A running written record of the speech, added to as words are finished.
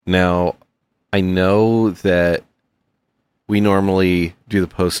Now, I know that we normally do the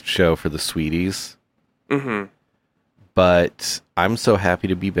post show for the Sweeties. Mm-hmm. But I'm so happy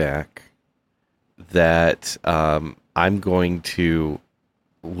to be back that I'm going to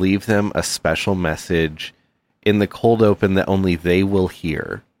leave them a special message in the cold open that only they will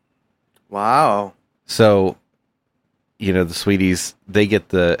hear. Wow. So, the Sweeties, they get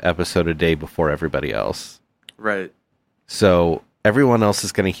the episode a day before everybody else. Right. So everyone else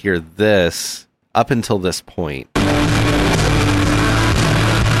is going to hear this up until this point.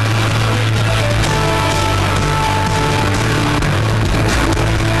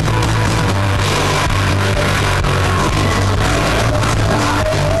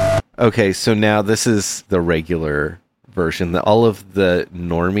 Okay, so now this is the regular version. All of the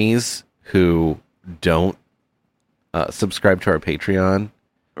normies who don't subscribe to our Patreon,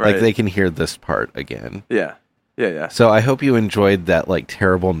 Right. they can hear this part again. Yeah. Yeah. So I hope you enjoyed that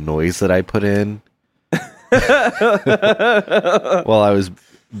terrible noise that I put in while I was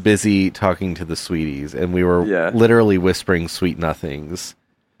busy talking to the Sweeties, and we were literally whispering sweet nothings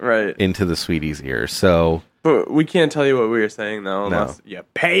into the Sweeties' ear. So, but we can't tell you what we were saying though, unless you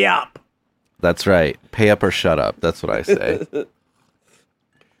pay up. That's right. Pay up or shut up. That's what I say.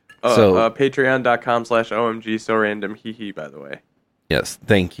 So patreon.com/OMG so random hee by the way. Yes,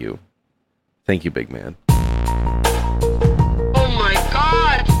 thank you. Thank you, big man. Oh my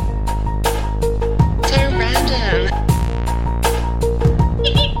god! So random.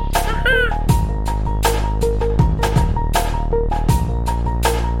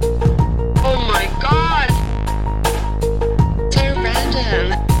 Oh my god! So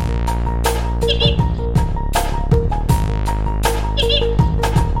random.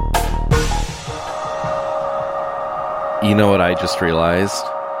 You know what I just realized?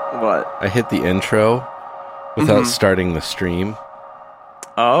 What? I hit the intro without starting the stream.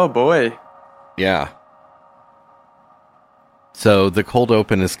 Oh, boy. Yeah. So the cold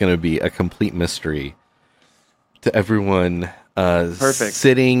open is going to be a complete mystery to everyone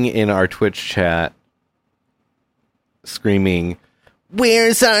sitting in our Twitch chat screaming,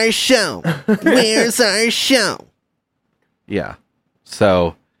 "Where's our show? Where's our show?" Yeah.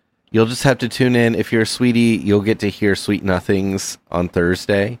 So you'll just have to tune in. If you're a sweetie, you'll get to hear Sweet Nothings on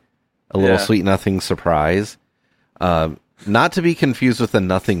Thursday. A little Sweet Nothing surprise. Not to be confused with a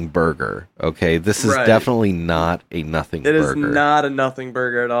Nothing Burger, okay? This is definitely not a Nothing Burger. It is not a Nothing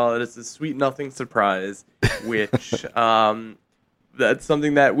Burger at all. It is a Sweet Nothing surprise, which that's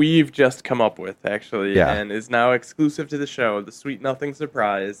something that we've just come up with, actually, and is now exclusive to the show, the Sweet Nothing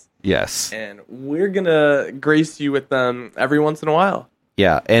surprise. Yes. And we're going to grace you with them every once in a while.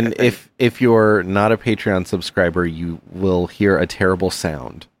 Yeah, and if you're not a Patreon subscriber, you will hear a terrible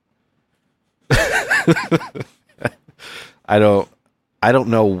sound. I don't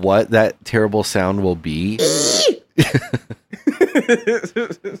know what that terrible sound will be.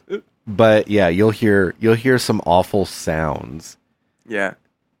 But yeah, you'll hear some awful sounds. Yeah.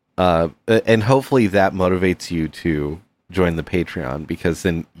 And hopefully that motivates you to join the Patreon, because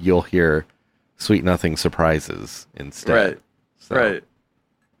then you'll hear Sweet Nothing surprises instead. Right. So. Right.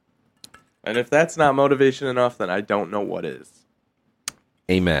 And if that's not motivation enough, then I don't know what is.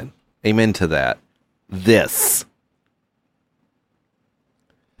 Amen. Amen to that. This.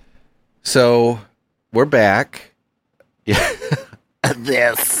 So, we're back. Yeah.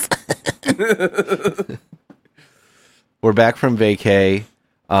 This. We're back from vacay.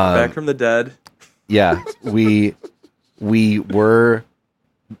 Back from the dead. Yeah. We were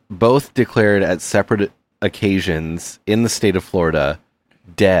both declared at separate occasions in the state of Florida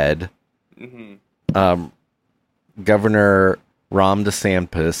dead. Mm-hmm. Governor Ron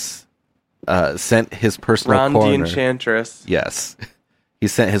DeSantis sent his personal coroner. Ron the Enchantress. Yes. He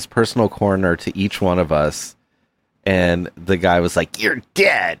sent his personal coroner to each one of us, and the guy was like, "You're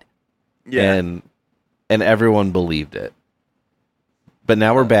dead." Yeah. And everyone believed it. But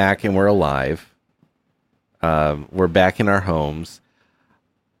now we're back and we're alive. We're back in our homes.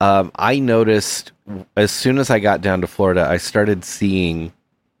 I noticed as soon as I got down to Florida, I started seeing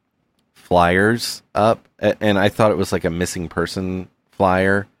flyers up, and I thought it was like a missing person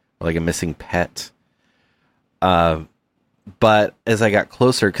flyer, or like a missing pet. But as I got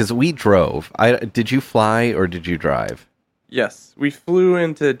closer, because we drove, did you fly or did you drive? Yes, we flew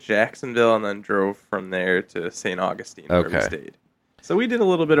into Jacksonville and then drove from there to St. Augustine, where we stayed. So we did a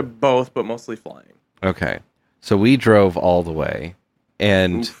little bit of both, but mostly flying. Okay, so we drove all the way,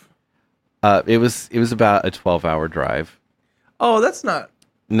 and it was about a 12-hour drive. Oh, that's not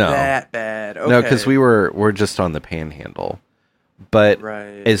that bad. Okay. No, because we're just on the Panhandle. But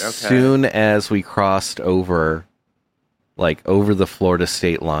as soon as we crossed over like over the Florida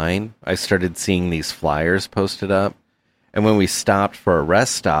state line, I started seeing these flyers posted up. And when we stopped for a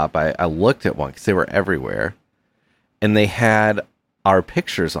rest stop, I looked at one because they were everywhere. And they had our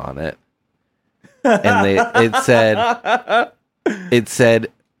pictures on it. And it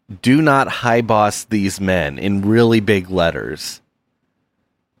said, "Do not high boss these men," in really big letters.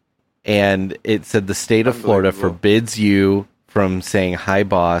 And it said the state of Florida forbids you from saying hi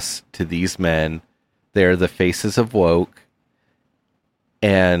boss to these men. They're the faces of woke.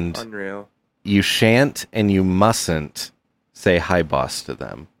 And unreal. You shan't and you mustn't say hi boss to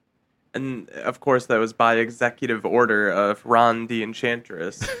them. And of course that was by executive order of Ron the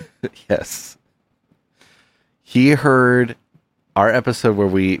Enchantress. Yes. He heard our episode where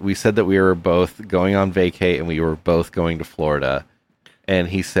we said that we were both going on vacay and we were both going to Florida. And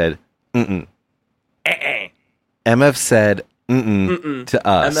he said, "Mm-mm." MF said, "Mm-mm," to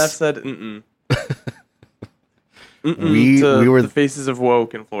us. MF said, "Mm-mm." We were the faces of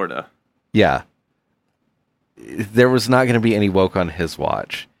woke in Florida. Yeah. There was not going to be any woke on his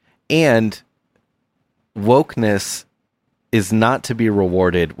watch. And wokeness is not to be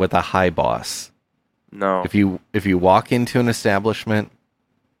rewarded with a high boss. No. If you walk into an establishment,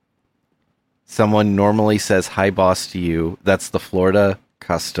 someone normally says hi boss to you. That's the Florida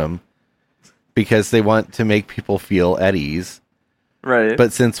custom because they want to make people feel at ease. Right.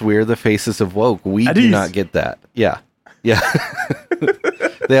 But since we're the faces of woke, we do not get that. Yeah. Yeah.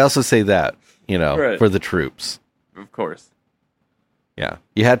 They also say that, right. for the troops. Of course. Yeah.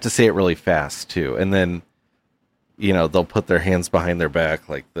 You have to say it really fast, too. And then, they'll put their hands behind their back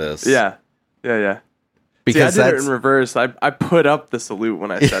like this. Yeah. Yeah. Because I did it in reverse. I put up the salute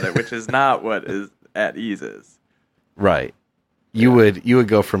when I said it, which is not what is at ease is. Right. You would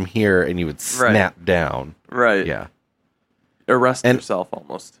go from here and you would snap down. Right. Yeah. Arrest yourself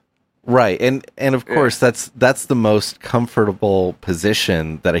almost. Right. And of course that's the most comfortable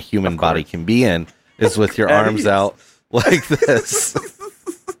position that a human body can be in is with your arms out like this.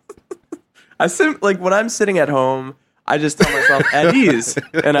 When I'm sitting at home, I just tell myself at ease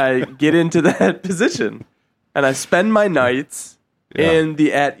and I get into that position and I spend my nights in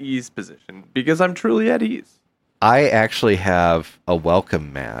the at ease position because I'm truly at ease. I actually have a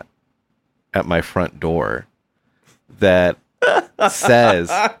welcome mat at my front door that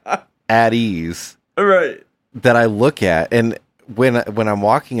says at ease. Right. That I look at, and when I'm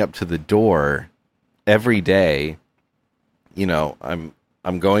walking up to the door every day,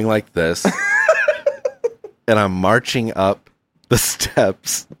 I'm going like this and I'm marching up the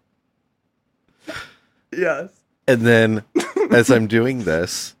steps. Yes. And then as I'm doing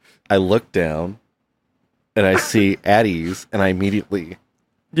this, I look down and I see at ease and I immediately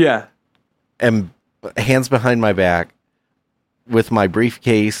am hands behind my back with my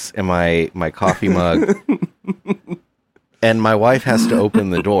briefcase and my coffee mug. And my wife has to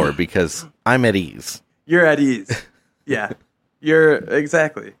open the door because I'm at ease. You're at ease. Yeah. You're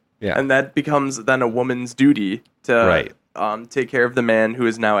exactly. Yeah. And that becomes then a woman's duty to take care of the man who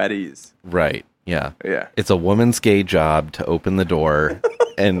is now at ease. Right. Yeah. Yeah. It's a woman's gay job to open the door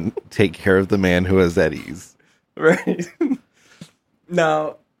and take care of the man who is at ease. Right.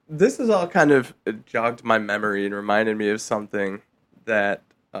 Now, this has all kind of jogged my memory and reminded me of something that,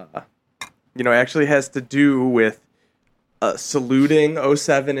 actually has to do with saluting,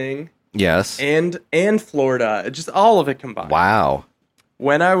 07ing. Yes. And Florida. Just all of it combined. Wow.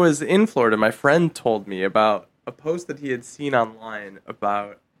 When I was in Florida, my friend told me about a post that he had seen online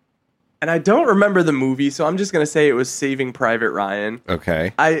about, and I don't remember the movie, so I'm just going to say it was Saving Private Ryan.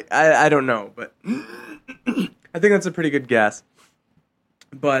 Okay. I don't know, but I think that's a pretty good guess.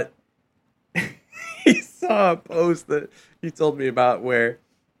 But he saw a post that he told me about where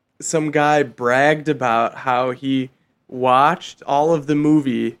some guy bragged about how he watched all of the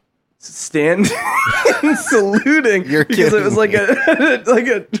movie standing and saluting because it was like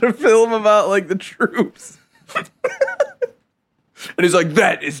a film about like the troops. And he's like,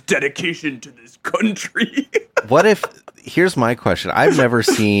 that is dedication to this country. What if, here's my question. I've never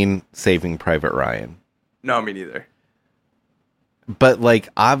seen Saving Private Ryan. No, me neither. But, like,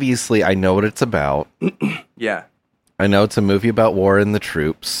 obviously I know what it's about. Yeah. I know it's a movie about war and the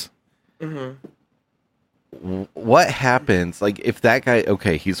troops. Mm-hmm. What happens, like, if that guy,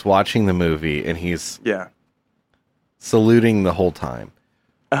 okay, he's watching the movie and he's saluting the whole time.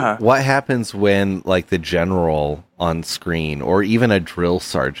 Uh-huh. What happens when, like, the general on screen or even a drill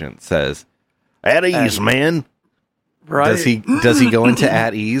sergeant says, "At ease, man"? Right. Does he go into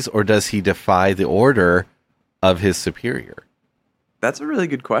at ease or does he defy the order of his superior? That's a really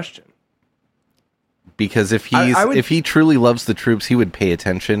good question. Because if he truly loves the troops, he would pay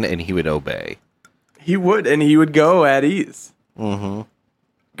attention and he would obey. He would, and he would go at ease. Mm-hmm.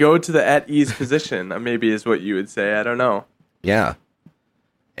 Go to the at ease position, maybe is what you would say. I don't know. Yeah.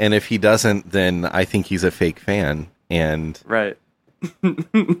 And if he doesn't, then I think he's a fake fan, and right.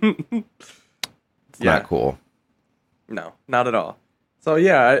 It's not cool. No, not at all. So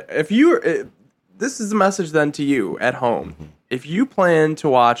yeah, this is a message then to you at home. Mm-hmm. If you plan to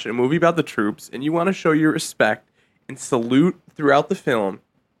watch a movie about the troops and you want to show your respect and salute throughout the film,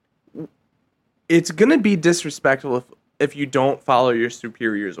 it's going to be disrespectful if you don't follow your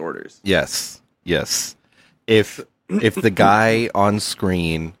superior's orders. Yes. If the guy on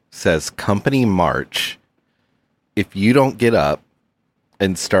screen says company march, if you don't get up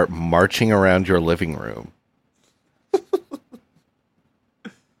and start marching around your living room,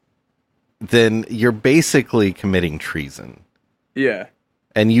 then you're basically committing treason. Yeah.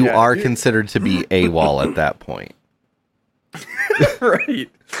 And you are considered to be AWOL at that point. Right.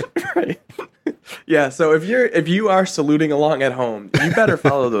 Yeah, so if you are saluting along at home, you better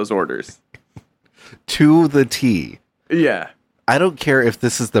follow those orders. To the T. Yeah. I don't care if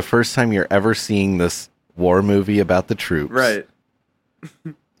this is the first time you're ever seeing this war movie about the troops. Right.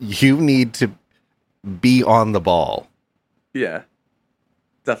 You need to be on the ball. Yeah.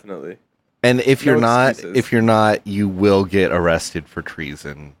 Definitely. And if you're not, you will get arrested for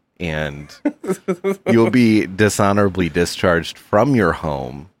treason, and you'll be dishonorably discharged from your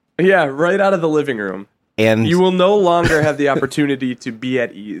home. Yeah, right out of the living room. And you will no longer have the opportunity to be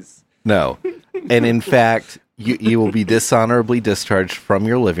at ease. No. And in fact, you will be dishonorably discharged from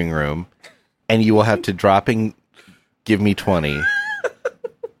your living room, and you will have to drop and give me 20.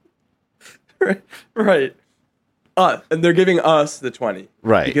 Right. And they're giving us the 20.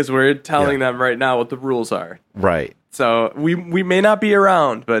 Right. Because we're telling them right now what the rules are. Right. So we may not be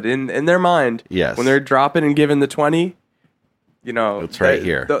around, but in their mind, yes, when they're dropping and giving the 20, it's right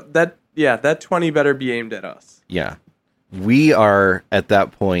here. That 20 better be aimed at us. Yeah. We are, at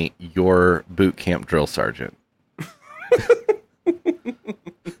that point, your boot camp drill sergeant.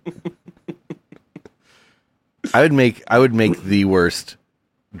 I would make the worst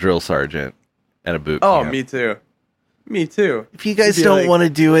drill sergeant at a boot camp. Oh, me too. Me too. If you guys don't want to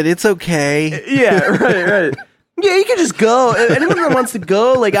do it, it's okay. Yeah, right. Yeah, you can just go. Anyone that wants to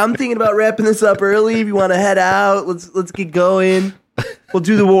go, like, I'm thinking about wrapping this up early. If you want to head out, let's get going. We'll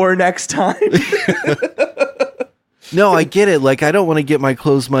do the war next time. No, I get it. Like, I don't want to get my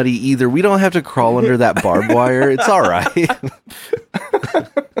clothes muddy either. We don't have to crawl under that barbed wire. It's all right.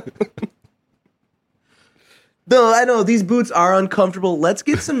 No, I know. These boots are uncomfortable. Let's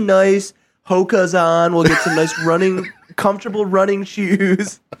get some nice Hokas on. We'll get some nice comfortable running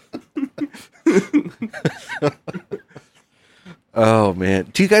shoes. Oh, man.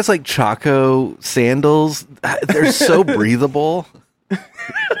 Do you guys like Choco sandals? They're so breathable. You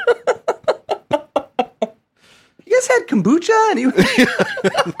guys had kombucha?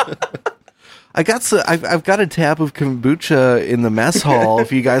 I've got a tap of kombucha in the mess hall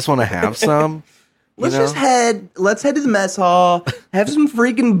if you guys want to have some. Let's head to the mess hall, have some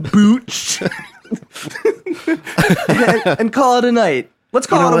freaking booch, and call it a night. Let's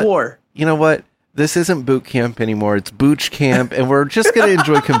call it a war. You know what? This isn't boot camp anymore. It's Booch Camp, and we're just going to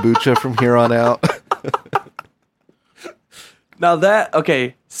enjoy kombucha from here on out. Now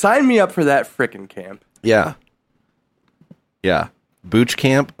sign me up for that frickin' camp. Yeah. Booch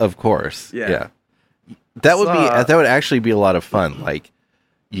Camp, of course. Yeah. That would actually be a lot of fun. Like,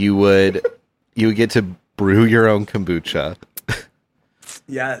 you would get to brew your own kombucha.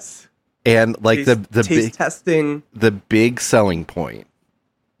 Yes. And like the taste testing. The big selling point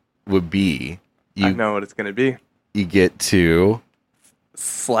would be I know what it's going to be. You get to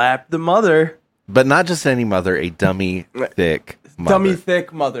slap the mother. But not just any mother, a dummy thick mother. Dummy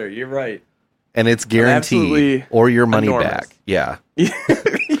thick mother, you're right. And it's guaranteed or your money back. Yeah.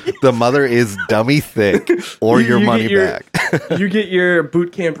 The mother is dummy thick or your money back. You get your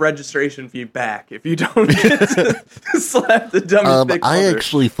boot camp registration fee back if you don't get to slap the dummy thick mother. I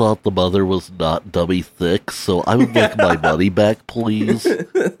actually thought the mother was not dummy thick, so I would like my money back, please.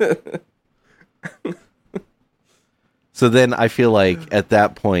 So then I feel like at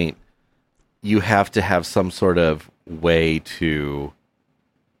that point, you have to have some sort of way to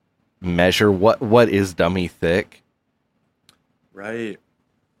measure what is dummy thick. Right.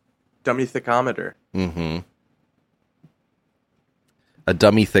 Dummy thickometer. Mm-hmm. A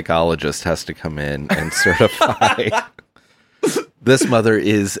dummy thickologist has to come in and certify. This mother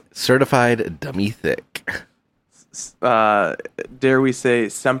is certified dummy thick. Dare we say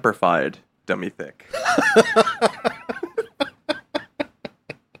semperfied dummy thick.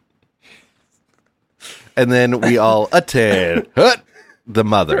 And then we all attend the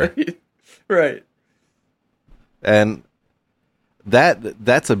mother. Right. And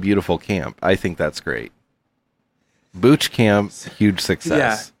that's a beautiful camp. I think that's great. Booch Camp, huge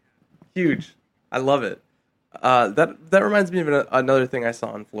success. Yeah, huge. I love it. That reminds me of another thing I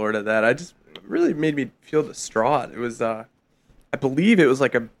saw in Florida that I just really made me feel distraught. It was, I believe it was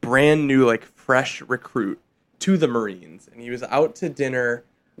like a brand new, like fresh recruit to the Marines, and he was out to dinner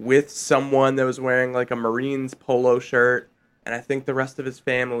with someone that was wearing like a Marines polo shirt, and I think the rest of his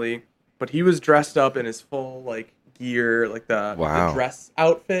family. But he was dressed up in his full like gear, like the dress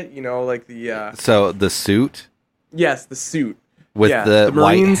outfit, like the. So the suit. Yes, the suit with the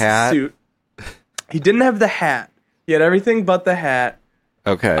Marines white hat. Suit. He didn't have the hat. He had everything but the hat.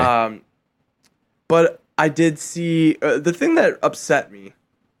 Okay. But I did see the thing that upset me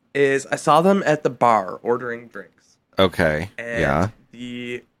is I saw them at the bar ordering drinks. Okay. And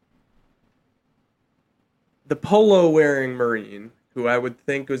the polo wearing Marine, who I would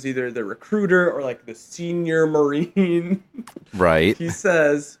think was either the recruiter or like the senior Marine. Right. He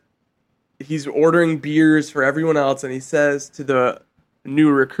says he's ordering beers for everyone else, and he says to the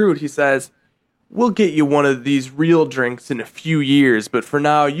new recruit, he says, "We'll get you one of these real drinks in a few years, but for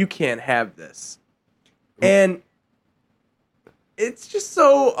now, you can't have this." And it's just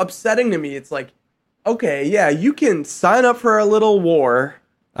so upsetting to me. It's like, okay, yeah, you can sign up for a little war.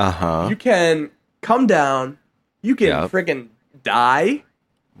 Uh-huh. You can come down. You can freaking die.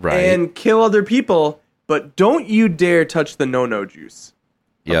 Right. And kill other people, but don't you dare touch the no-no juice.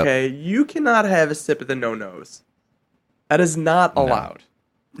 Yep. Okay? You cannot have a sip of the no-nos. That is not allowed.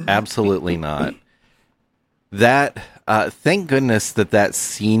 No, absolutely not. That, thank goodness that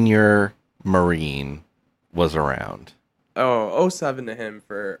senior Marine was around. Oh, 07 to him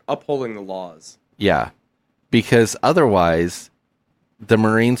for upholding the laws. Yeah. Because otherwise, the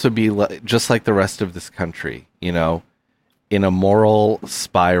Marines would be just like the rest of this country, in a moral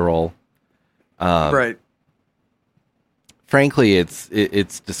spiral. Right. Frankly,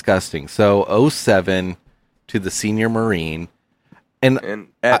 it's disgusting. So 07 to the senior Marine. And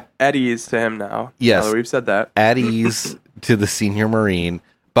at ease to him now. Yes. Now that we've said that. At ease to the senior Marine,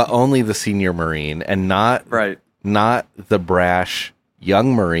 but only the senior Marine, and not the brash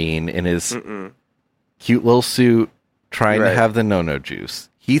young Marine in his cute little suit trying to have the no-no juice.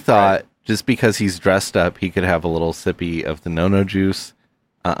 He thought just because he's dressed up, he could have a little sippy of the no-no juice.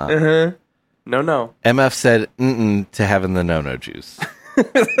 No. MF said to having the no-no juice.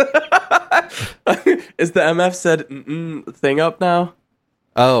 Is the MF said thing up now?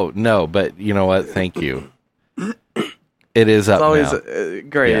 Oh, no, but you know what? Thank you. It is up now. It's always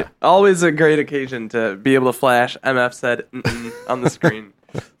great. Yeah. Always a great occasion to be able to flash MF said on the screen.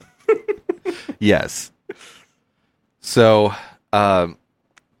 Yes. So, thank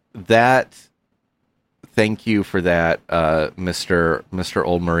you for that, Mr.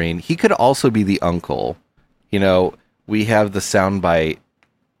 Old Marine. He could also be the uncle. We have the soundbite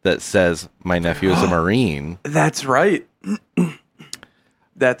that says, "My nephew is a Marine." That's right.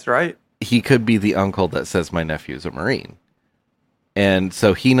 That's right. He could be the uncle that says, "My nephew is a Marine." And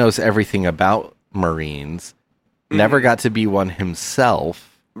so he knows everything about Marines, never got to be one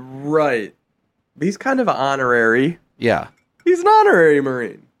himself. Right. He's kind of an honorary. Yeah. He's an honorary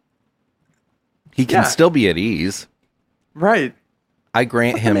Marine. He can still be at ease. Right. I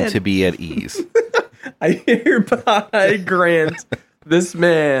grant him to be at ease. I hereby grant this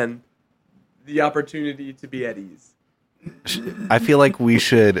man the opportunity to be at ease. I feel like we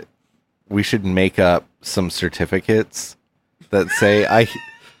should make up some certificates that say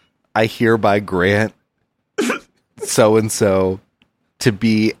I hereby grant so and so to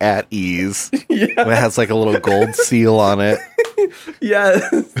be at ease. Yeah. It has like a little gold seal on it. Yes.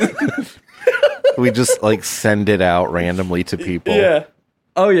 We just send it out randomly to people. Yeah.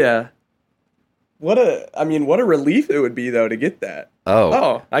 Oh yeah. What a relief it would be though to get that.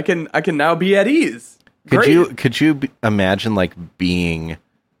 Oh, I can now be at ease. Could you imagine being,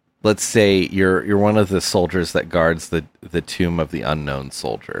 let's say you're one of the soldiers that guards the tomb of the unknown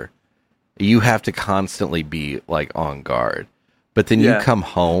soldier. You have to constantly be on guard. But then you come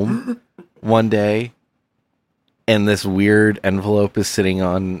home one day and this weird envelope is sitting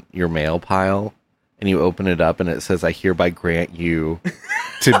on your mail pile and you open it up and it says, "I hereby grant you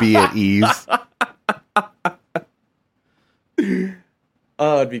to be at ease."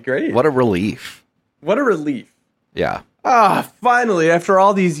 Oh, it'd be great. What a relief. What a relief. Yeah. Finally, after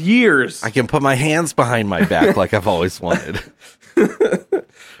all these years. I can put my hands behind my back like I've always wanted.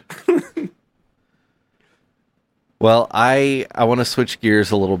 Well, I want to switch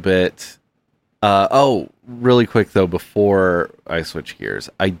gears a little bit. Really quick, though, before I switch gears,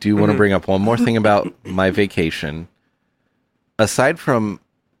 I do want to bring up one more thing about my vacation. Aside from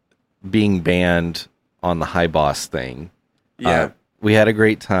being banned on the High Boss thing. Yeah. We had a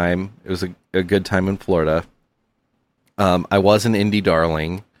great time. It was a good time in Florida. I was an indie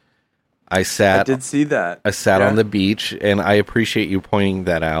darling. I did see that. I sat on the beach, and I appreciate you pointing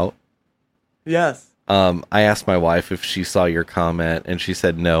that out. Yes. I asked my wife if she saw your comment, and she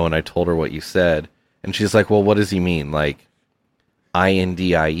said no, and I told her what you said. And she's like, well, what does he mean? Like,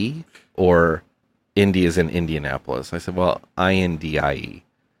 INDIE? Or Indy is in Indianapolis? I said, well, INDIE.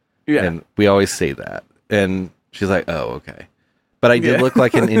 Yeah. And we always say that. And she's like, oh, okay. But I did look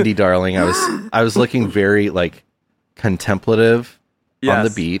like an indie darling. I was looking very, like, contemplative on the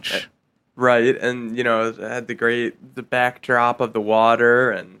beach. Right, and it had the backdrop of the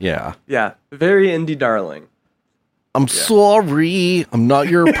water, and yeah, very indie darling. I'm sorry, I'm not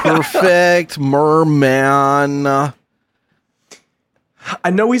your perfect merman. I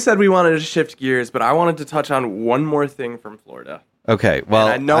know we said we wanted to shift gears, but I wanted to touch on one more thing from Florida. Okay, well,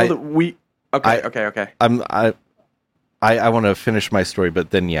 and I know that we. Okay. I want to finish my story,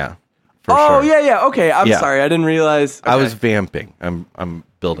 but then For sure. Yeah. Okay, I'm sorry. I didn't realize. Okay. I was vamping. I'm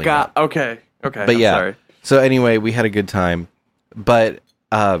building up. Okay. But I'm sorry. So anyway, we had a good time. But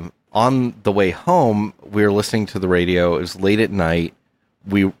on the way home, we were listening to the radio. It was late at night.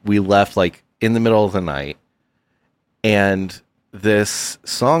 We left like in the middle of the night, and this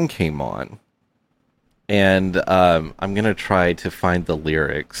song came on. And I'm gonna try to find the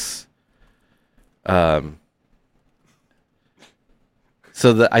lyrics. So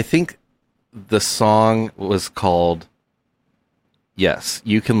I think the song was called Yes,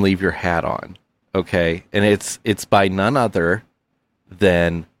 You Can Leave Your Hat On. Okay. And it's by none other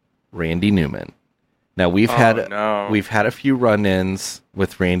than Randy Newman. Now we've had a few run-ins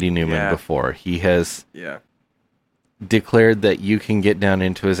with Randy Newman before. He has declared that you can get down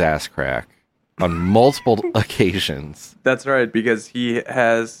into his ass crack on multiple occasions. That's right, because he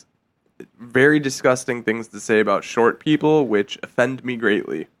has very disgusting things to say about short people, which offend me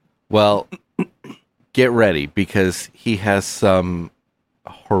greatly. Well, get ready, because he has some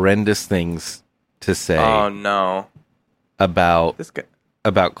horrendous things to say. Oh no! About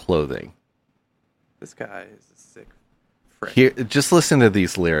clothing. This guy is a sick frick. Here, just listen to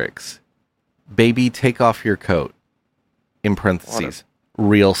these lyrics. Baby, take off your coat. In parentheses,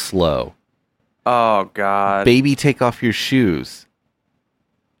 real slow. Oh God! Baby, take off your shoes.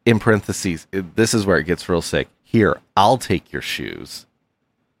 In parentheses, this is where it gets real sick. Here, I'll take your shoes.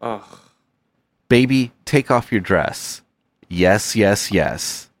 Ugh. Baby, take off your dress. Yes, yes,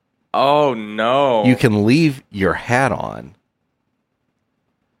 yes. Oh, no. You can leave your hat on.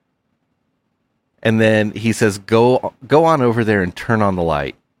 And then he says, go on over there and turn on the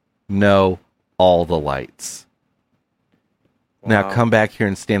light. No, all the lights. Wow. Now come back here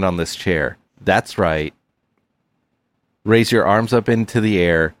and stand on this chair. That's right. Raise your arms up into the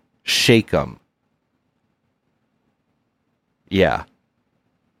air. Shake them. Yeah.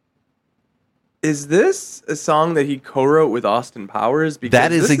 Is this a song that he co-wrote with Austin Powers? Because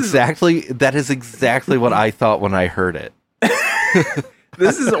that is exactly what I thought when I heard it.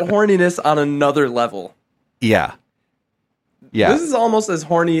 This is horniness on another level. Yeah. Yeah. This is almost as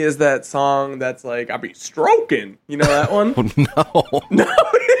horny as that song that's like, I be stroking. You know that one? No. No.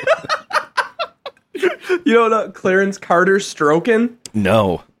 You know Clarence Carter, Stroking?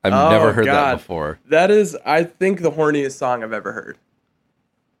 No. I've never heard that before. That is, I think, the horniest song I've ever heard.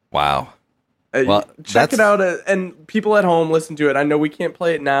 Wow. Well, check it out, and people at home listen to it. I know we can't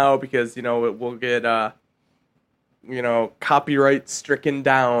play it now because it will get copyright stricken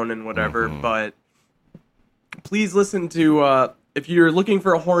down and whatever. Mm-hmm. But please listen to if you're looking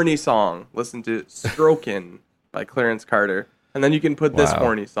for a horny song, listen to "Strokin'" by Clarence Carter, and then you can put this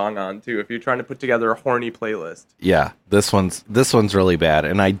horny song on too if you're trying to put together a horny playlist. Yeah, this one's really bad,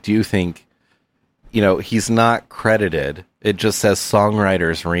 and I do think he's not credited. It just says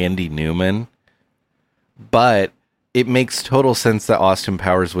songwriters Randy Newman. But it makes total sense that Austin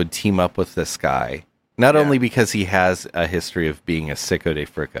Powers would team up with this guy. Not only because he has a history of being a sicko de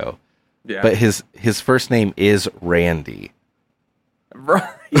frico, but his first name is Randy. Right.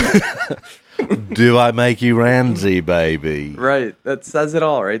 Do I make you Randy, baby? Right. That says it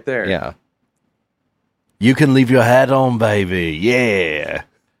all right there. Yeah. You can leave your hat on, baby. Yeah.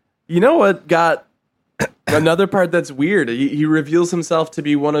 You know what got another part that's weird? He reveals himself to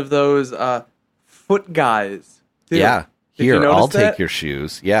be one of those foot guys. Too. Yeah. Here, I'll take your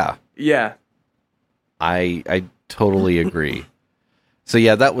shoes. Yeah. Yeah. I totally agree. So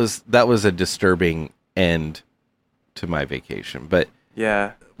yeah, that was a disturbing end to my vacation. But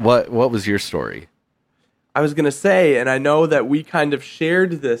yeah. What was your story? I was going to say, and I know that we kind of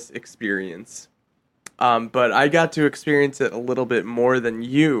shared this experience, but I got to experience it a little bit more than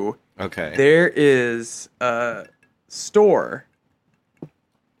you. Okay. There is a store.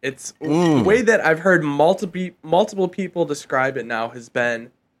 It's the way that I've heard multiple people describe it now has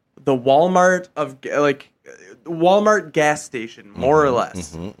been the Walmart of Walmart gas station, more or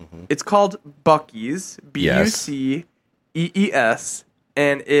less. It's called Buc-ee's, Buccees,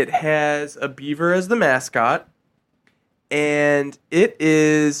 and it has a beaver as the mascot, and it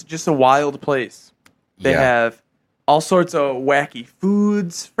is just a wild place. They have all sorts of wacky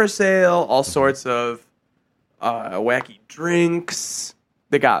foods for sale, all sorts of wacky drinks.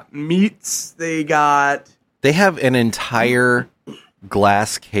 They got meats. They have an entire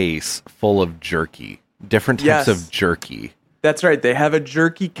glass case full of jerky. Different types of jerky. That's right. They have a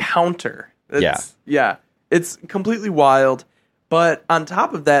jerky counter. Yeah. It's completely wild. But on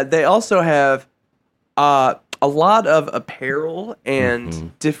top of that, they also have a lot of apparel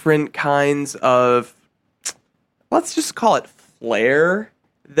and different kinds of, let's just call it flair,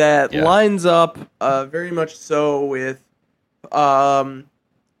 that lines up very much so with far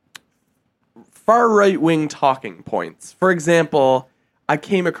right-wing talking points. For example, I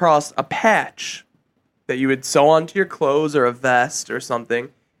came across a patch that you would sew onto your clothes or a vest or something,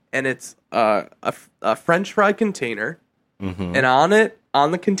 and it's a French fry container, and on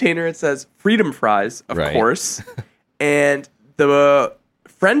the container it says Freedom Fries, of course, and the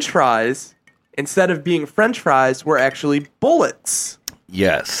French fries, instead of being French fries, were actually bullets.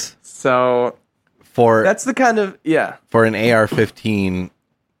 Yes. So that's the kind of for an AR-15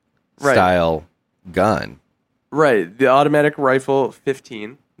 style gun. Right, the automatic rifle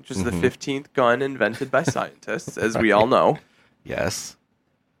 15, which is the 15th gun invented by scientists, as we all know. Yes.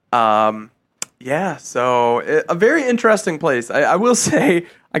 So a very interesting place. I will say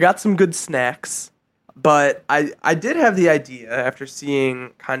I got some good snacks, but I did have the idea after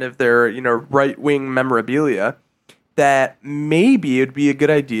seeing kind of their, right-wing memorabilia that maybe it would be a good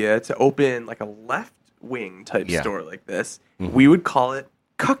idea to open like a left-wing type store like this. We would call it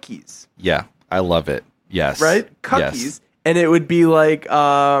Cookies. Yeah, I love it. Yes. Right? Cookies. Yes. And it would be like, they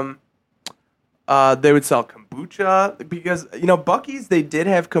would sell kombucha because, Buc-ee's, they did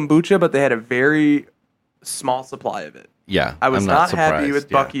have kombucha, but they had a very small supply of it. Yeah. I was not happy with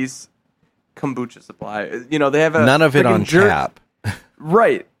Buc-ee's kombucha supply. They have none of it on tap.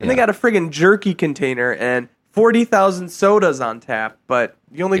 Right. And they got a friggin' jerky container and 40,000 sodas on tap, but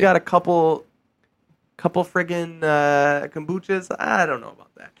you only got a couple friggin' kombuchas. I don't know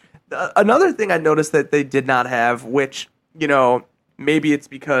about that. Another thing I noticed that they did not have, which, maybe it's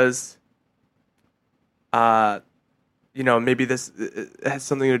because, maybe this has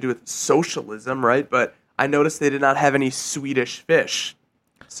something to do with socialism, right? But I noticed they did not have any Swedish fish.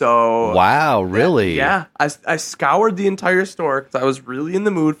 So wow, really? Yeah. I scoured the entire store because I was really in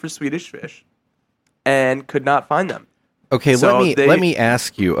the mood for Swedish fish and could not find them. Okay, so let me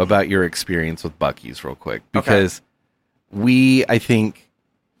ask you about your experience with Buc-ee's real quick, because we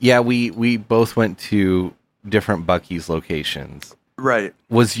both went to different Buc-ee's locations. Right.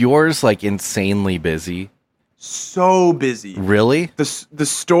 Was yours like insanely busy? So busy. Really? The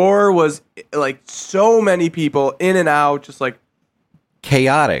store was like so many people in and out, just like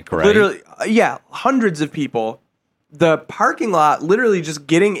chaotic, right? Literally, hundreds of people. The parking lot, literally just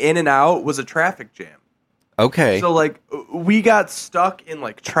getting in and out was a traffic jam. Okay. So like we got stuck in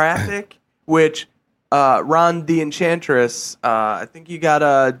like traffic, which Ron the Enchantress, I think you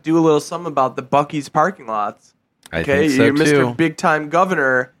gotta do a little something about the Buc-ee's parking lots. Okay, I think so you're too. Mr. Big Time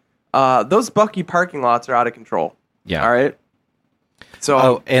Governor. Those Buc-ee parking lots are out of control. Yeah. All right.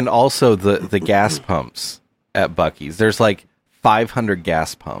 So and also the gas pumps at Buc-ee's. There's like 500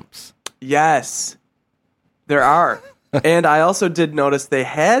 gas pumps. Yes, there are. And I also did notice they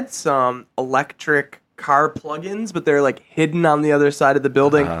had some electric car plugins, but they're like hidden on the other side of the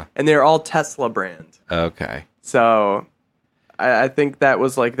building, and they're all Tesla brand. Okay. So I think that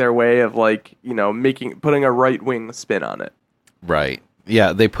was like their way of like, putting a right wing spin on it. Right.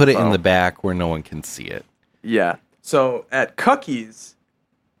 Yeah, they put it in the back where no one can see it. Yeah. So at Cookies,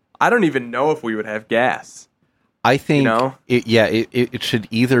 I don't even know if we would have gas. I think it should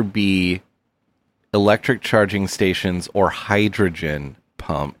either be electric charging stations or hydrogen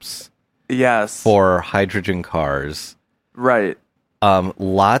pumps. Yes. For hydrogen cars. Right.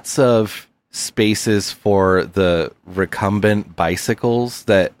 Lots of spaces for the recumbent bicycles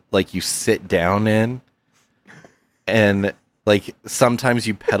that like you sit down in, and like sometimes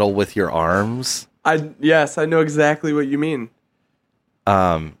you pedal with your arms. I know exactly what you mean.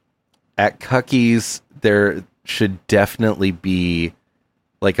 At Cookies, there should definitely be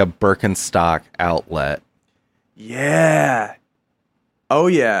like a Birkenstock outlet. Yeah. Oh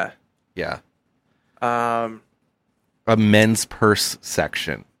yeah. Yeah. A men's purse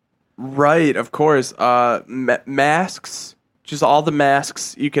section. Right, of course. Masks, just all the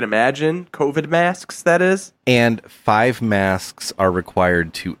masks you can imagine. COVID masks, that is. And 5 masks are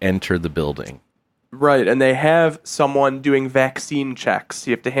required to enter the building. Right, and they have someone doing vaccine checks.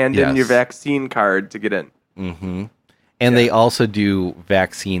 You have to hand in your vaccine card to get in. Mm-hmm. And they also do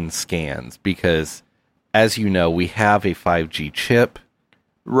vaccine scans because, as you know, we have a 5G chip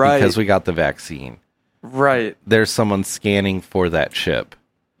because we got the vaccine. Right. There's someone scanning for that chip.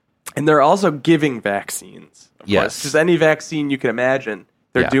 And they're also giving vaccines. Of course. Just any vaccine you can imagine,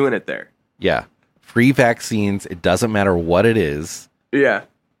 they're doing it there. Yeah. Free vaccines. It doesn't matter what it is. Yeah.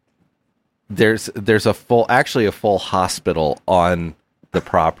 There's a full hospital on the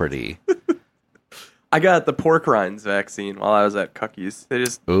property. I got the pork rinds vaccine while I was at Cucky's. They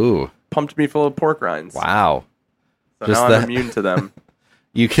just pumped me full of pork rinds. Wow. So just now I'm immune to them.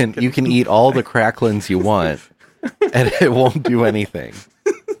 You can eat all the cracklins you want, and it won't do anything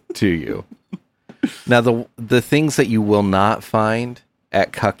to you. Now, the things that you will not find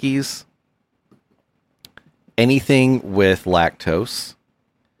at Cucky's, anything with lactose.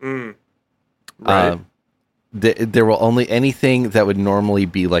 Right. There will only anything that would normally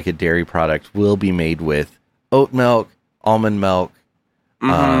be like a dairy product will be made with oat milk, almond milk,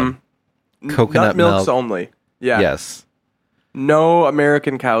 coconut Nut milks only. Yeah. Yes. No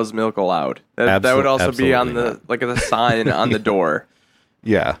American cow's milk allowed. That would also be on the sign on the door.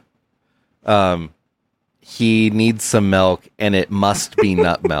 Yeah. He needs some milk, and it must be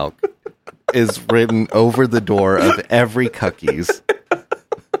nut milk. Is written over the door of every Cucky's.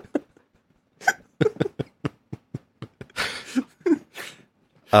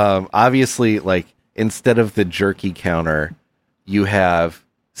 Obviously, like, instead of the jerky counter, you have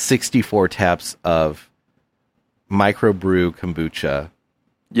 64 taps of microbrew kombucha.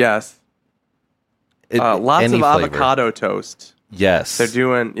 Yes. Lots of flavor. avocado toast. Yes. They're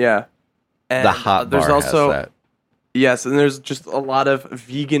doing, And the hot bar there's also, has that. Yes, and there's just a lot of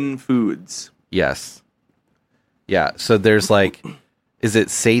vegan foods. Yes. Yeah, so there's like, is it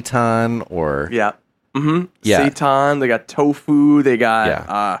seitan or... Yeah. Mm-hmm. Yeah. Seitan, they got tofu, they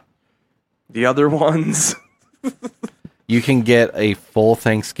got the other ones. You can get a full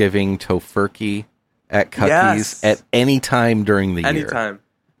Thanksgiving tofurkey at Cucky's at any time during the year. Anytime.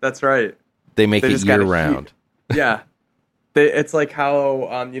 That's right. They make it year round. Yeah. It's like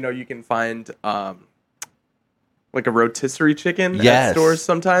how you can find like a rotisserie chicken at stores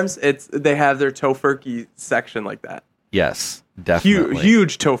sometimes. They have their tofurkey section like that. Yes, definitely.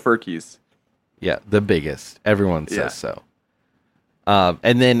 Huge tofurkeys. Yeah, the biggest. Everyone says so.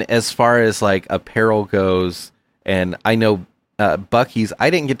 And then as far as like apparel goes, and I know Buc-ee's, I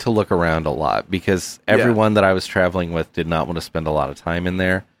didn't get to look around a lot because everyone that I was traveling with did not want to spend a lot of time in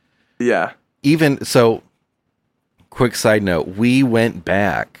there. Yeah. Even so, quick side note, we went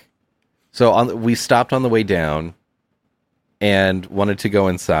back. So we stopped on the way down and wanted to go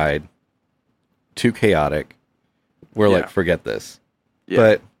inside. Too chaotic. We're like, forget this. Yeah.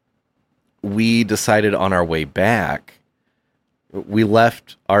 But we decided on our way back, we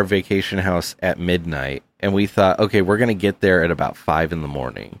left our vacation house at midnight, and we thought, okay, we're going to get there at about 5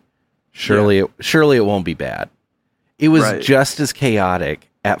 a.m. Surely it won't be bad. It was just as chaotic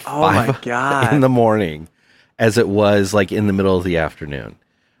at 5 in the morning as it was like in the middle of the afternoon.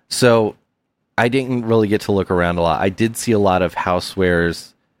 So I didn't really get to look around a lot. I did see a lot of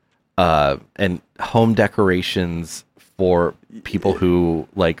housewares and home decorations for people who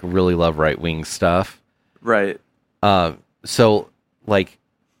like really love right-wing stuff. Right. So like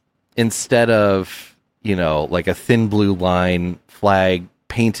instead of, like a thin blue line flag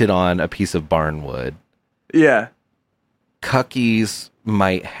painted on a piece of barnwood. Yeah. Cucky's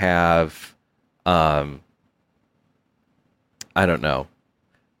might have I don't know.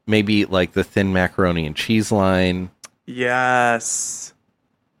 Maybe like the thin macaroni and cheese line. Yes.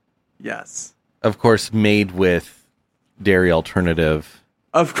 Yes. Of course, made with dairy alternative.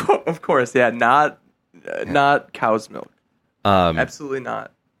 Of course, yeah. Not cow's milk. Absolutely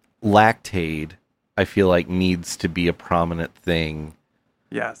not. Lactaid, I feel like, needs to be a prominent thing.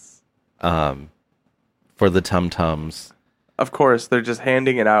 Yes. For the tum-tums. Of course, they're just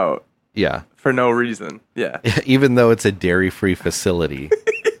handing it out. Yeah. For no reason. Yeah. Even though it's a dairy-free facility.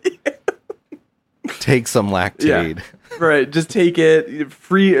 Take some lactaid. Yeah. Right. Just take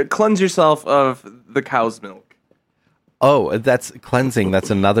it. Cleanse yourself of the cow's milk. Oh, that's cleansing. That's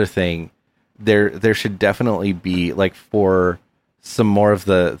another thing. There should definitely be, like, for some more of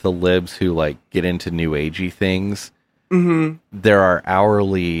the libs who, like, get into new agey things, there are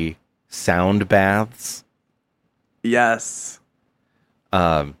hourly sound baths. Yes.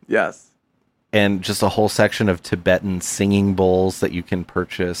 Yes. And just a whole section of Tibetan singing bowls that you can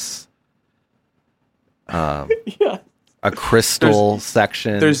purchase. Yeah. A crystal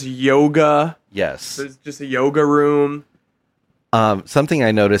section. There's yoga. Yes. There's just a yoga room. Something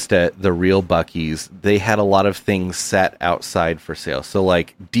I noticed at the real Buc-ee's, they had a lot of things set outside for sale. So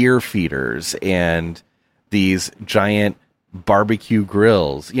like deer feeders and these giant barbecue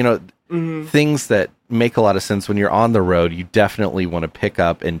grills, things that make a lot of sense when you're on the road. You definitely want to pick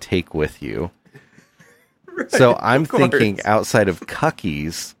up and take with you. Right, so I'm thinking outside of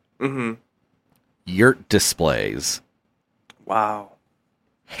Cuckies, yurt displays. Wow.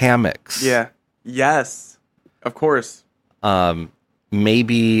 Hammocks. Yeah. Yes. Of course.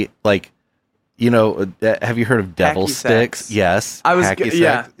 Maybe like, have you heard of devil sticks? Yes.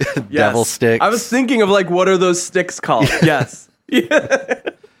 Devil sticks. I was thinking of like, what are those sticks called? Yes.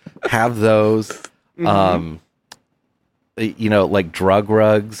 Have those. Like drug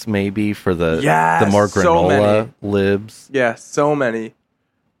rugs maybe for the more granola libs. Yeah, so many.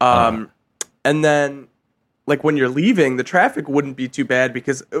 And then like when you're leaving, the traffic wouldn't be too bad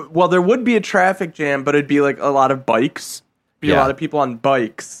because there would be a traffic jam, but it'd be like a lot of bikes. A lot of people on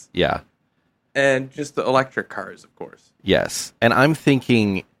bikes. Yeah. And just the electric cars, of course. Yes. And I'm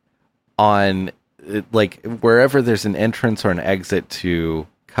thinking on like wherever there's an entrance or an exit to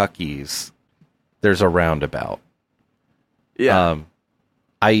Cuckies, there's a roundabout. Yeah.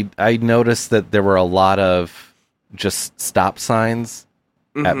 I noticed that there were a lot of just stop signs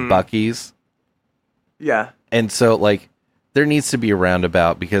at Buc-ee's. Yeah. And so like there needs to be a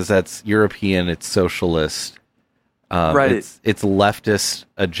roundabout because that's European, it's socialist. Right. It's leftist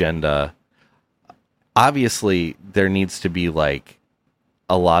agenda. Obviously, there needs to be like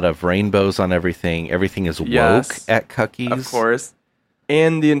a lot of rainbows on everything. Everything is woke at Cuckies. Of course.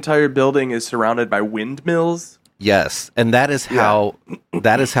 And the entire building is surrounded by windmills. Yes, and that is how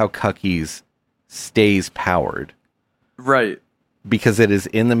Cuckies stays powered. Right. Because it is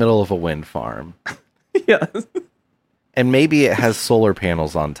in the middle of a wind farm. Yes. And maybe it has solar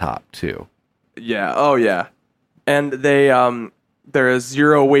panels on top too. Yeah. Oh yeah. And they're a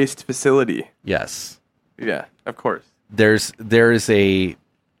zero waste facility. Yes. Yeah, of course. There is a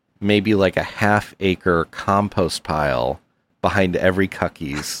maybe like a half-acre compost pile behind every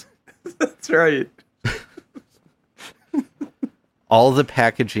Cuckies. That's right. All the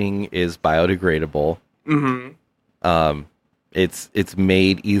packaging is biodegradable. It's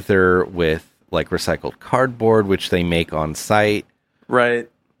made either with like recycled cardboard, which they make on site, right,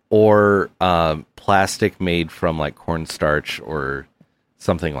 or plastic made from like cornstarch or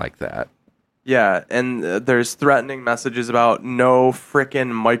something like that. Yeah, and there's threatening messages about no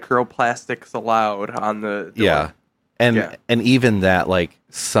frickin' microplastics allowed on the door. Yeah. And even that, like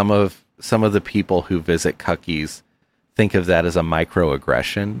some of the people who visit Cuckies think of that as a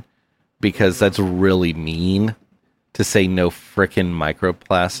microaggression because that's really mean to say no frickin'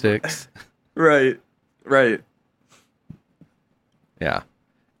 microplastics. Right. Yeah.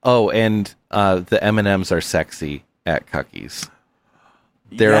 Oh, and the M&Ms are sexy at Cuckies.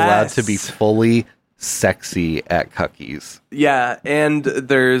 They're allowed to be fully sexy at Cuckies. Yeah, and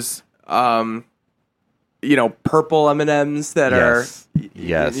there's purple M&Ms that are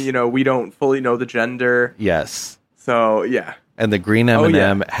we don't fully know the gender. Yes. So, yeah. And the green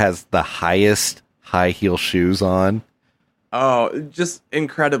M&M has the highest high heel shoes on. Oh, just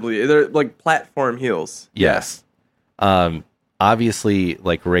incredibly. They're like platform heels. Yes. Yeah. Obviously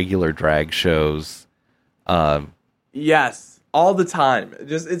like regular drag shows. Yes. All the time.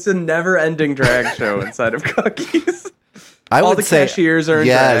 It's a never-ending drag show inside of Cuckies. All the cashiers are in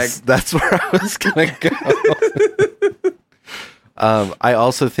drag. That's where I was going to go. I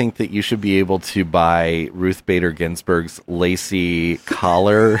also think that you should be able to buy Ruth Bader Ginsburg's lacy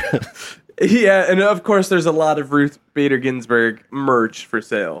collar. Yeah, and of course there's a lot of Ruth Bader Ginsburg merch for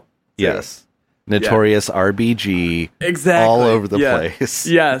sale. Too. Yes. Notorious RBG. Exactly. All over the place.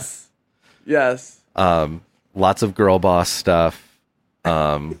 Yes. Lots of girl boss stuff.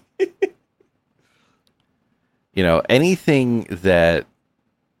 Anything that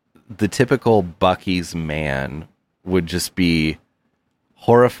the typical Buc-ee's man would just be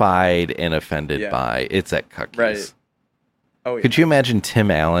horrified and offended by. It's at Cuckies. Right. Oh, yeah. Could you imagine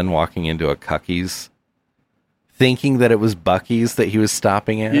Tim Allen walking into a Cuckies thinking that it was Buc-ee's that he was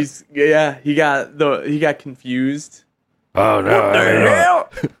stopping at? He got confused. Oh no.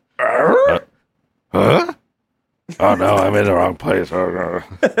 Huh? Oh no, I'm in the wrong place. Oh no.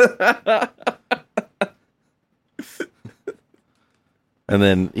 And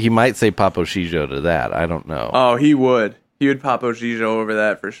then he might say Papo Shijo to that. I don't know. Oh, he would. He would Papo Shijo over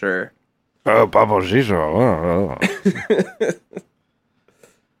that for sure. Oh, Papo Shijo. Oh.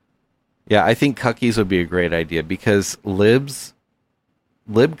 Yeah, I think Cuckies would be a great idea because Lib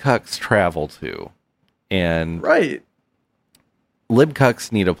Cucks travel to And right.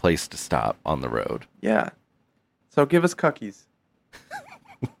 Libcucks need a place to stop on the road. Yeah. So give us cookies.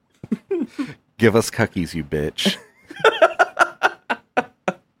 Give us cookies, you bitch.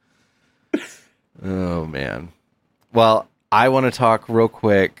 Oh, man. Well, I want to talk real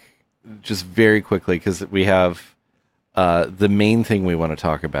quick, just very quickly, because we have the main thing we want to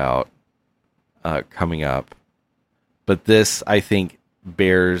talk about coming up. But this, I think,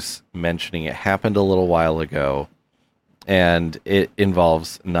 bears mentioning. It happened a little while ago, and it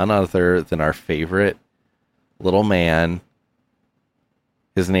involves none other than our favorite little man.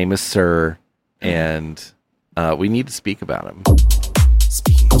 His name is Sir, and we need to speak about him.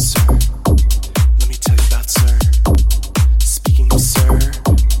 Speaking of Sir, let me tell you about Sir. Speaking of Sir,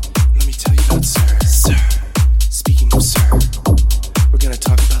 let me tell you about Sir. Sir, speaking of Sir, we're gonna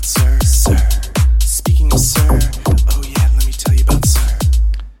talk about Sir. Sir, speaking of Sir, oh yeah, let me tell you about Sir.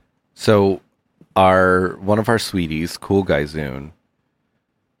 So, one of our sweeties, Cool Guy Zune,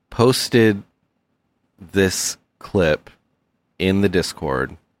 posted this clip in the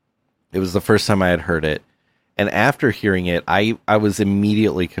Discord. It was the first time I had heard it. And after hearing it, I was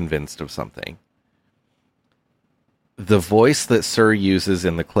immediately convinced of something. The voice that Sir uses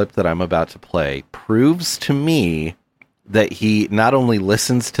in the clip that I'm about to play proves to me that he not only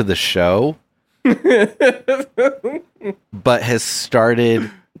listens to the show, but has started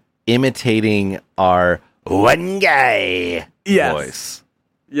imitating our one guy voice.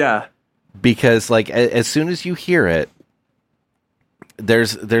 Yeah. Because, like, as soon as you hear it,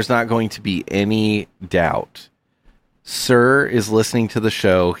 there's not going to be any doubt. Sir is listening to the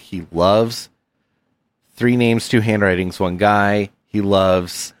show. He loves 3 names, 2 handwritings, 1 guy. He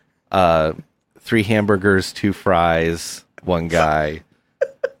loves 3 hamburgers, 2 fries, 1 guy.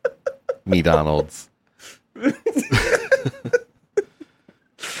 Me Donald's.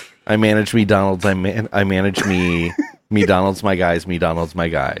 I manage me Donald's. I manage me Donald's. My guys. Me Donald's. My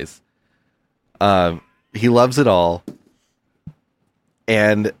guys. He loves it all.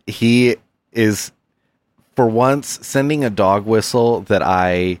 And he is, for once, sending a dog whistle that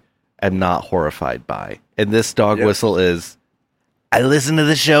I am not horrified by. And this dog whistle is, I listen to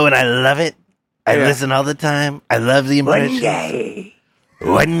the show and I love it. I listen all the time. I love the impressions. 1 guy.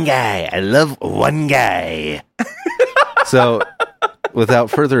 1 guy. I love 1 guy. So, without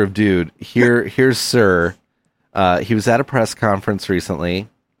further ado, here's Sir. He was at a press conference recently.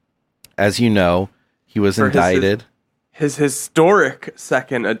 As you know, he was indicted. His historic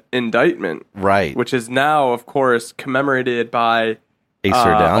second indictment, right? Which is now, of course, commemorated by a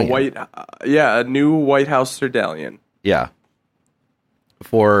Serdalion. A new White House Serdalion. Yeah,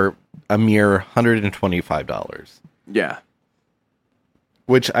 for a mere $125. Yeah,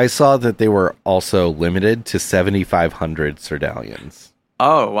 which I saw that they were also limited to 7,500 Serdalions.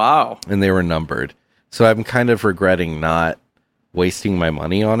 Oh wow! And they were numbered, so I'm kind of regretting not wasting my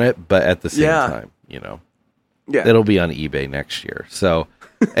money on it. But at the same time, you know. Yeah. It'll be on eBay next year. So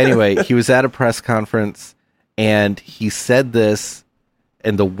anyway, he was at a press conference and he said this,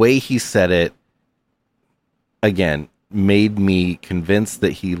 and the way he said it, again, made me convinced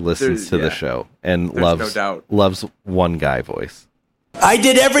that he listens to the show and loves 1 guy voice. I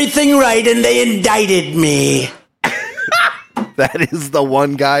did everything right and they indicted me. That is the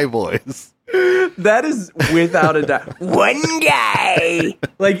 1 guy voice. That is without a doubt. 1 guy.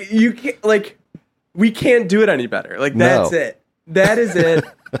 Like, you can't, like, we can't do it any better. Like, that's it. That is it.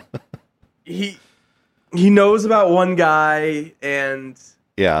 He knows about 1 guy, and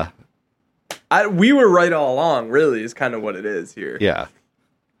yeah, we were right all along. Really, is kind of what it is here. Yeah,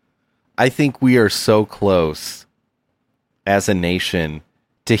 I think we are so close as a nation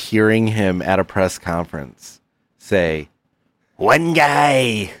to hearing him at a press conference say 1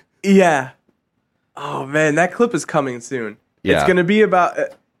 guy. Yeah. Oh man, that clip is coming soon. Yeah. It's going to be about.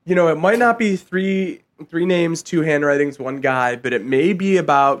 You know, it might not be three names, 2 handwritings, 1 guy, but it may be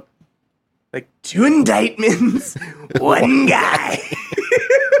about, like, 2 indictments, 1 guy.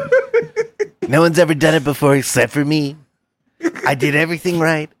 No one's ever done it before except for me. I did everything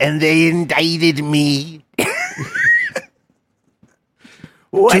right, and they indicted me.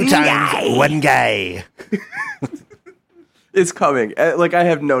 2 times, 1 guy. It's coming. Like, I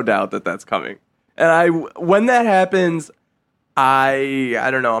have no doubt that that's coming. And when that happens, I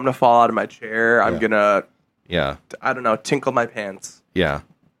don't know. I'm gonna fall out of my chair. I'm gonna, I don't know, tinkle my pants. Yeah,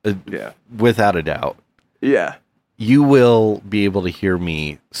 without a doubt. Yeah, you will be able to hear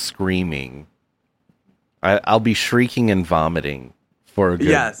me screaming. I'll be shrieking and vomiting for a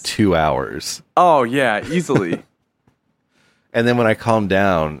good 2 hours. Oh yeah, easily. And then when I calm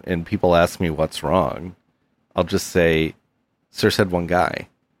down and people ask me what's wrong, I'll just say, "Sir said 1 guy."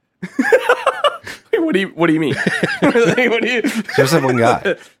 Wait, What do you mean? Like, what do you? Sir said one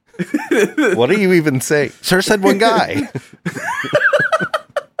guy. What are you even saying? Sir said one guy.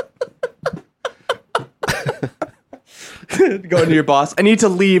 Going to your boss. I need to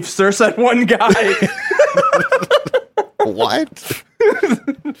leave. Sir said one guy. What?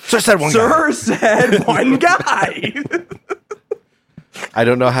 Sir said one guy. Sir said one guy. I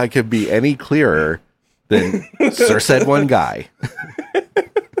don't know how it could be any clearer than Sir said one guy.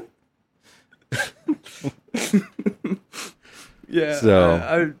 Yeah.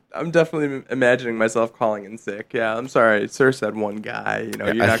 So I'm definitely imagining myself calling in sick. Yeah, I'm sorry. Sir said one guy. You know,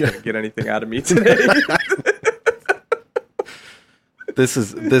 you're not going to get anything out of me today. This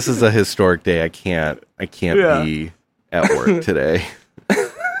is a historic day. I can't be at work today.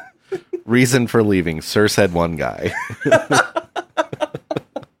 Reason for leaving. Sir said one guy.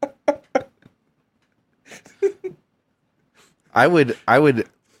 I would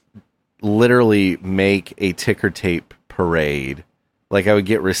literally make a ticker tape parade. Like I would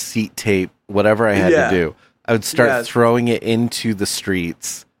get receipt tape, whatever I had to do. I would start throwing it into the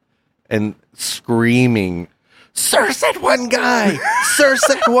streets and screaming, "Sir said one guy! Sir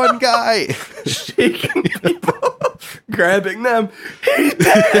said one guy!" Shaking people, grabbing them. He's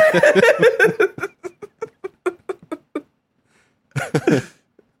dead!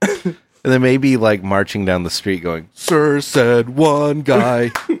 And then maybe like marching down the street going, "Sir said one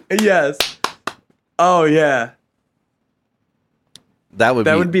guy." Yes. Oh yeah. That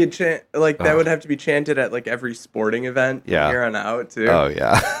would be a chant. Like that would have to be chanted at like every sporting event from here on out too. Oh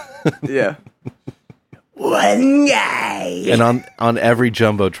yeah. Yeah. One guy. And on every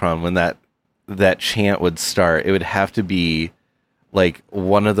jumbotron, when that chant would start, it would have to be like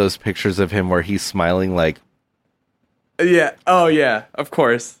one of those pictures of him where he's smiling, like, yeah. Oh yeah. Of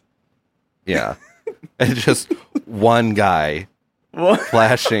course. Yeah. And just one guy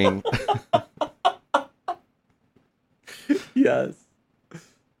flashing. Yes.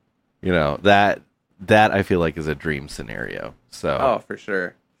 You know, that I feel like is a dream scenario. So oh, for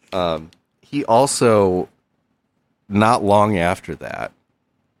sure. He also, not long after that,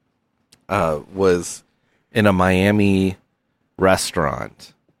 was in a Miami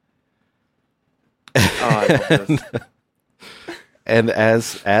restaurant. Oh, I love this. And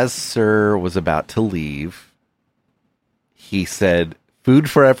as Sir was about to leave, he said,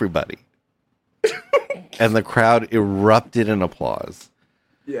 "Food for everybody." And the crowd erupted in applause.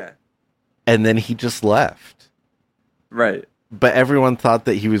 Yeah. And then he just left. Right. But everyone thought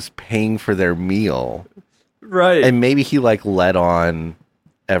that he was paying for their meal. Right. And maybe he like led on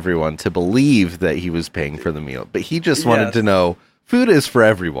everyone to believe that he was paying for the meal. But he just wanted to know food is for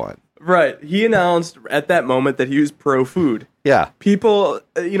everyone. Right. He announced at that moment that he was pro food. Yeah. People,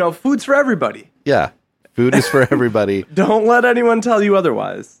 food's for everybody. Yeah. Food is for everybody. Don't let anyone tell you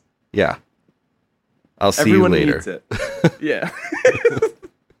otherwise. Yeah. I'll see Everyone you later. Needs it. Yeah.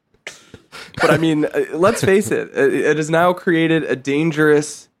 But I mean, let's face it. It has now created a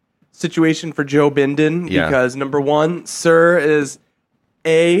dangerous situation for Joe Bindon because number one, Sir is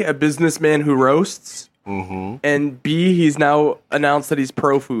a businessman who roasts, and B, he's now announced that he's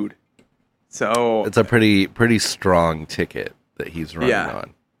pro food. So it's a pretty strong ticket that he's running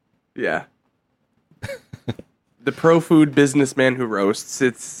on. Yeah. The pro food businessman who roasts.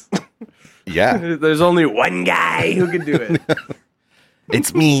 It's there's only one guy who can do it.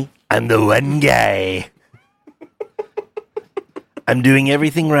 It's me. I'm the one guy. I'm doing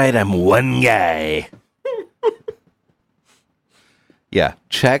everything right. I'm one guy. Yeah.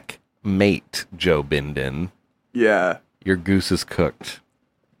 Checkmate, Joe Bindon. Yeah. Your goose is cooked.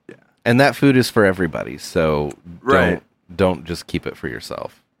 Yeah. And that food is for everybody. So don't just keep it for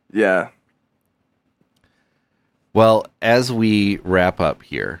yourself. Yeah. Well, as we wrap up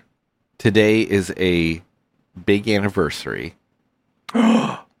here, today is a big anniversary.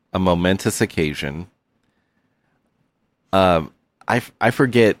 A momentous occasion. I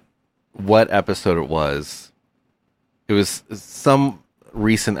forget what episode it was. It was some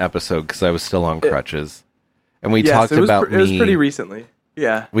recent episode because I was still on crutches, and we talked about me. It was pretty recently.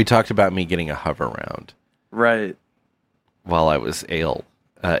 Yeah, we talked about me getting a hover round. Right. While I was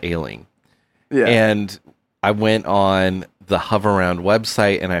ailing. Yeah. And I went on the Hoveround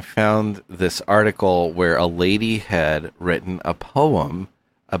website and I found this article where a lady had written a poem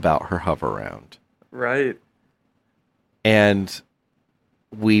about her Hoveround. Right. And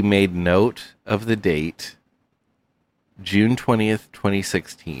we made note of the date, June 20th,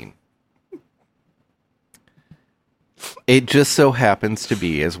 2016. It just so happens to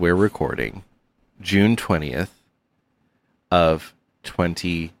be, as we're recording, June 20th of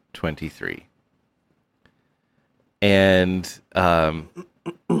 2023. And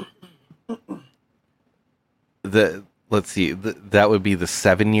let's see, that would be the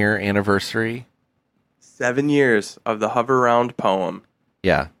 7-year anniversary. 7 years of the Hover Round poem.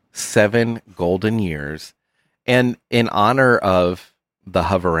 Yeah, 7 golden years. And in honor of the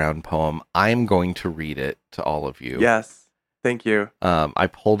Hover Round poem, I'm going to read it to all of you. Yes, thank you. I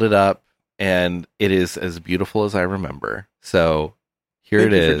pulled it up, and it is as beautiful as I remember. So here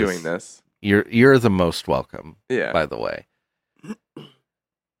it is. Thank you for doing this. You're the most welcome, by the way.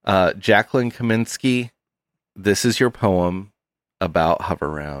 Jacqueline Kaminsky, this is your poem about Hover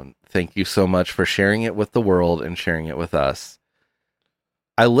Round. Thank you so much for sharing it with the world and sharing it with us.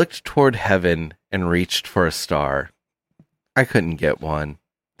 I looked toward heaven and reached for a star. I couldn't get one.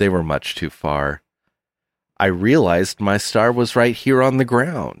 They were much too far. I realized my star was right here on the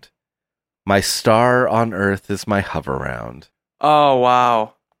ground. My star on earth is my Hover Round. Oh,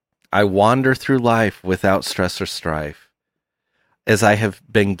 wow. I wander through life without stress or strife, as I have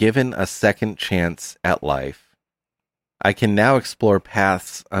been given a second chance at life. I can now explore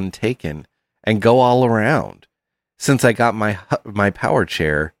paths untaken and go all around, since I got my power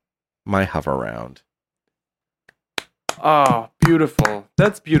chair, my Hover Round. Oh, beautiful.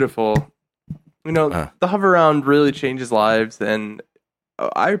 That's beautiful. You know, the Hover Round really changes lives, and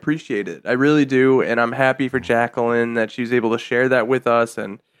I appreciate it. I really do, and I'm happy for Jacqueline that she was able to share that with us,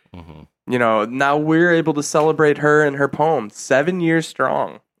 and you know, now we're able to celebrate her and her poem. 7 years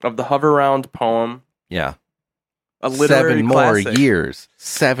strong of the Hover Round poem. Yeah. A literary 7 more classic. years.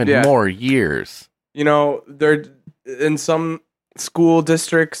 7 more years. You know, they're in some school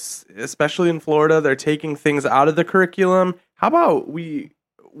districts, especially in Florida, they're taking things out of the curriculum. How about we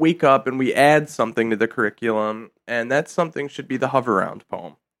wake up and we add something to the curriculum, and that something should be the Hover Round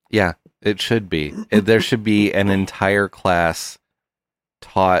poem. Yeah, it should be. There should be an entire class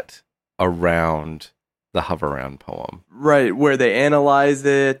taught around the Hover Round poem. Right, where they analyze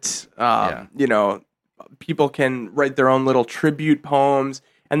it. You know, people can write their own little tribute poems,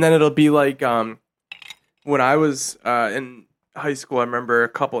 and then it'll be like when I was in high school, I remember a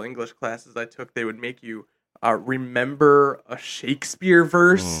couple English classes I took, they would make you remember a Shakespeare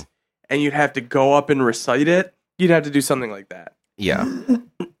verse, and you'd have to go up and recite it. You'd have to do something like that. Yeah.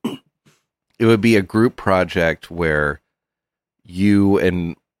 It would be a group project where you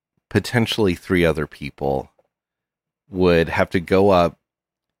and potentially 3 other people would have to go up,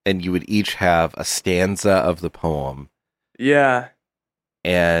 and you would each have a stanza of the poem. Yeah.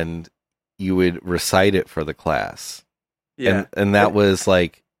 And you would recite it for the class. Yeah. And that was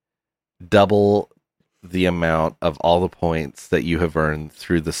like double the amount of all the points that you have earned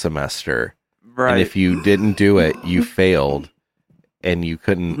through the semester. Right. And if you didn't do it, you failed, and you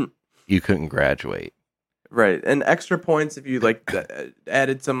couldn't graduate. Right. And extra points if you like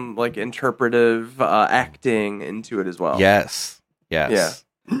added some like interpretive acting into it as well. Yes. Yeah.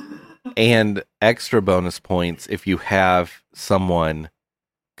 And extra bonus points if you have someone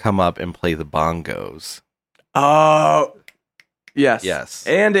come up and play the bongos. Oh, yes. Yes.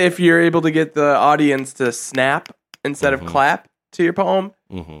 And if you're able to get the audience to snap instead of clap to your poem,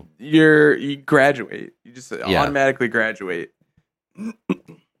 you graduate. You just automatically graduate.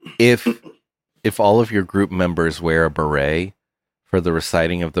 If all of your group members wear a beret for the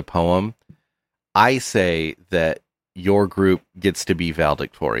reciting of the poem, I say that your group gets to be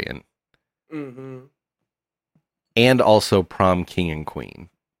valedictorian. And also prom king and queen.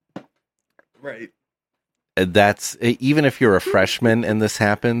 Right. That's, even if you're a freshman and this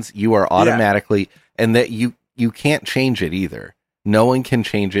happens, you are automatically, and that you can't change it either. No one can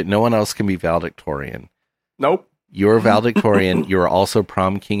change it. No one else can be valedictorian. Nope. You're valedictorian. You're also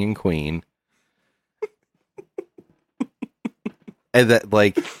prom king and queen. And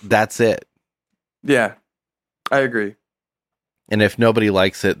that's it. Yeah, I agree. And if nobody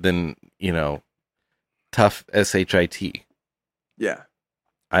likes it, then, tough SHIT. Yeah.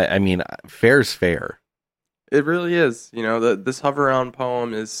 I mean, fair's fair. It really is. This Hover Round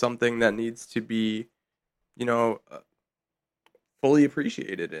poem is something that needs to be, fully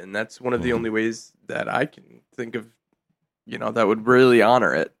appreciated. And that's one of the only ways that I can think of, that would really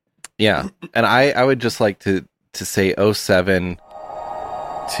honor it. Yeah. And I would just like to say 07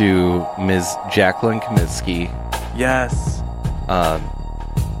 to Ms. Jacqueline Kaminsky. Yes.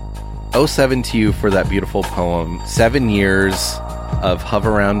 07 to you for that beautiful poem. 7 years of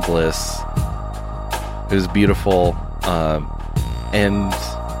Hover Round bliss. It was beautiful. And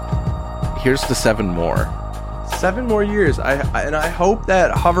here's to 7 more. 7 more years. I hope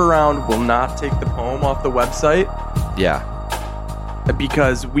that Hover Round will not take the poem off the website. Yeah.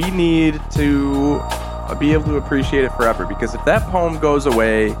 Because we need to be able to appreciate it forever. Because if that poem goes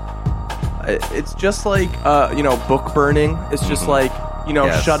away, it's just like, book burning. It's just like,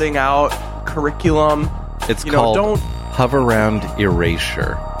 shutting out curriculum. It's called don't Hover Round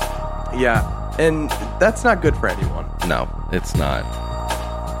Erasure. Yeah, and that's not good for anyone. No, it's not.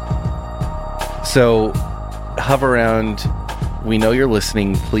 So, Hover Round, we know you're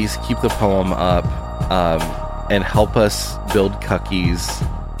listening. Please keep the poem up and help us build Cuckies.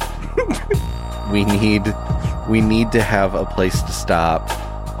 We need to have a place to stop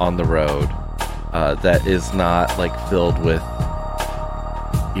on the road that is not like filled with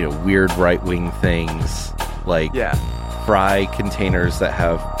weird right-wing things like fry containers that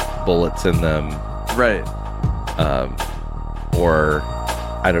have bullets in them, right? Or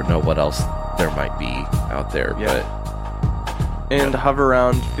I don't know what else there might be out there, but Hover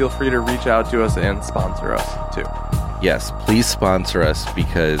Round, feel free to reach out to us and sponsor us too. Yes, please sponsor us,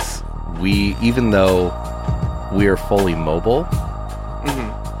 because even though we are fully mobile,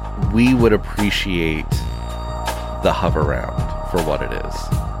 we would appreciate the Hover Round for what it is.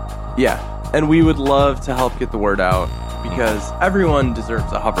 Yeah, and we would love to help get the word out, because everyone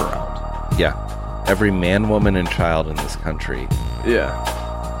deserves a Hover Round. Yeah, every man, woman, and child in this country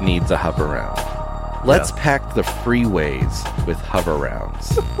needs a Hover Round. Let's pack the freeways with Hover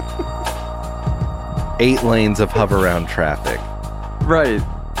Rounds. 8 lanes of Hover Round traffic. Right.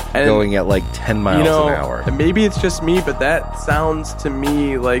 And going at like 10 miles an hour. Maybe it's just me, but that sounds to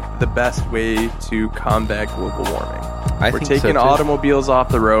me like the best way to combat global warming. We're taking automobiles off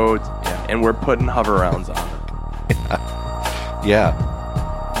the roads, and we're putting Hover Rounds on it. Yeah.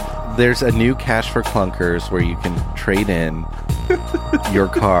 There's a new Cash for Clunkers where you can trade in your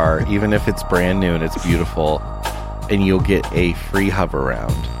car, even if it's brand new and it's beautiful, and you'll get a free Hover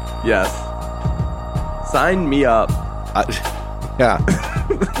Round. Yes. Sign me up. Yeah.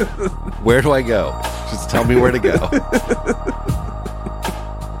 Where do I go? Just tell me where to go.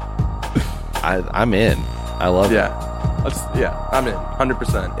 I'm in. I love it. I'm in.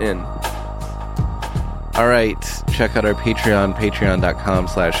 100% in. All right. Check out our Patreon,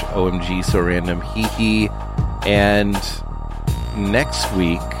 patreon.com/OMGSoRandomHehe. And next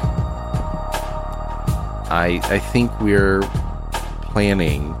week, I think we're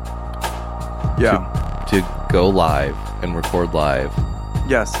planning to go live and record live.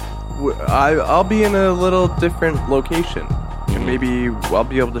 Yes. I'll be in a little different location, and maybe I'll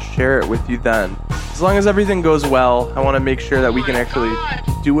be able to share it with you then. As long as everything goes well, I want to make sure that we can actually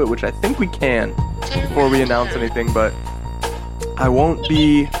do it, which I think we can before we announce anything, but I won't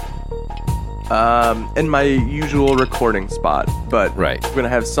be in my usual recording spot, but we're going to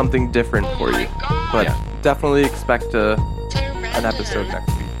have something different for you. But definitely expect an episode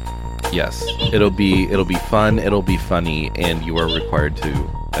next week. Yes, it'll be fun, it'll be funny, and you are required to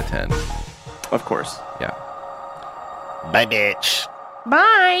attend. Of course. Yeah. Bye, bitch.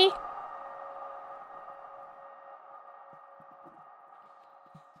 Bye.